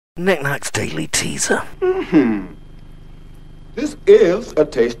Nick Knight's Daily Teaser. This is a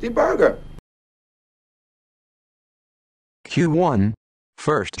tasty burger. Q1.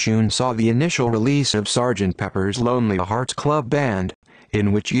 First June saw the initial release of Sgt. Pepper's Lonely Hearts Club Band.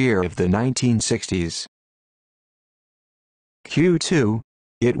 In which year of the 1960s? Q2.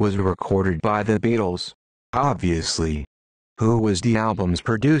 It was recorded by the Beatles. Obviously. Who was the album's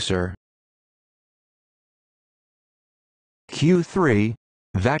producer? Q3.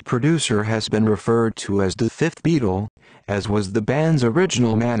 That producer has been referred to as the fifth Beatle, as was the band's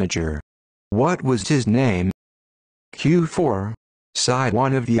original manager. What was his name? Q4. Side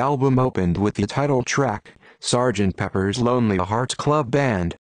 1 of the album opened with the title track, Sgt. Pepper's Lonely Hearts Club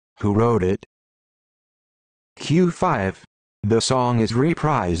Band. Who wrote it? Q5. The song is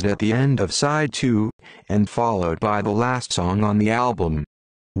reprised at the end of side 2, and followed by the last song on the album.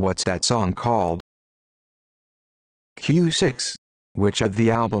 What's that song called? Q6. Which of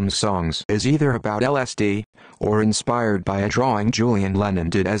the album's songs is either about LSD, or inspired by a drawing Julian Lennon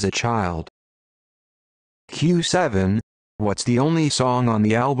did as a child? Q7. What's the only song on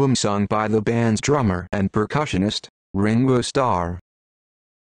the album sung by the band's drummer and percussionist, Ringo Starr?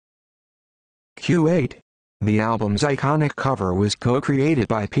 Q8. The album's iconic cover was co-created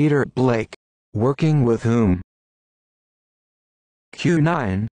by Peter Blake. Working with whom?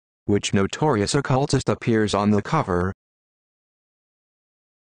 Q9. Which notorious occultist appears on the cover?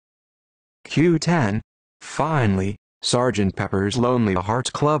 Q10. Finally, Sgt. Pepper's Lonely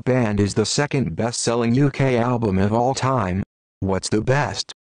Hearts Club Band is the second best-selling UK album of all time. What's the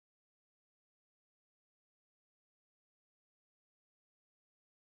best?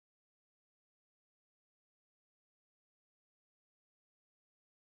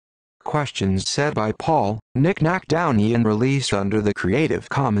 Questions said by Paul Knick-Knack Downey and released under the Creative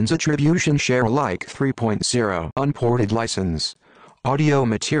Commons Attribution Share Alike 3.0 unported license. Audio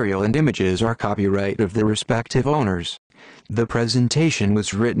material and images are copyright of the respective owners. The presentation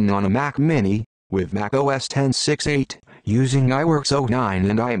was written on a Mac Mini, with macOS 10.6.8, using iWorks 09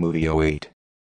 and iMovie 08.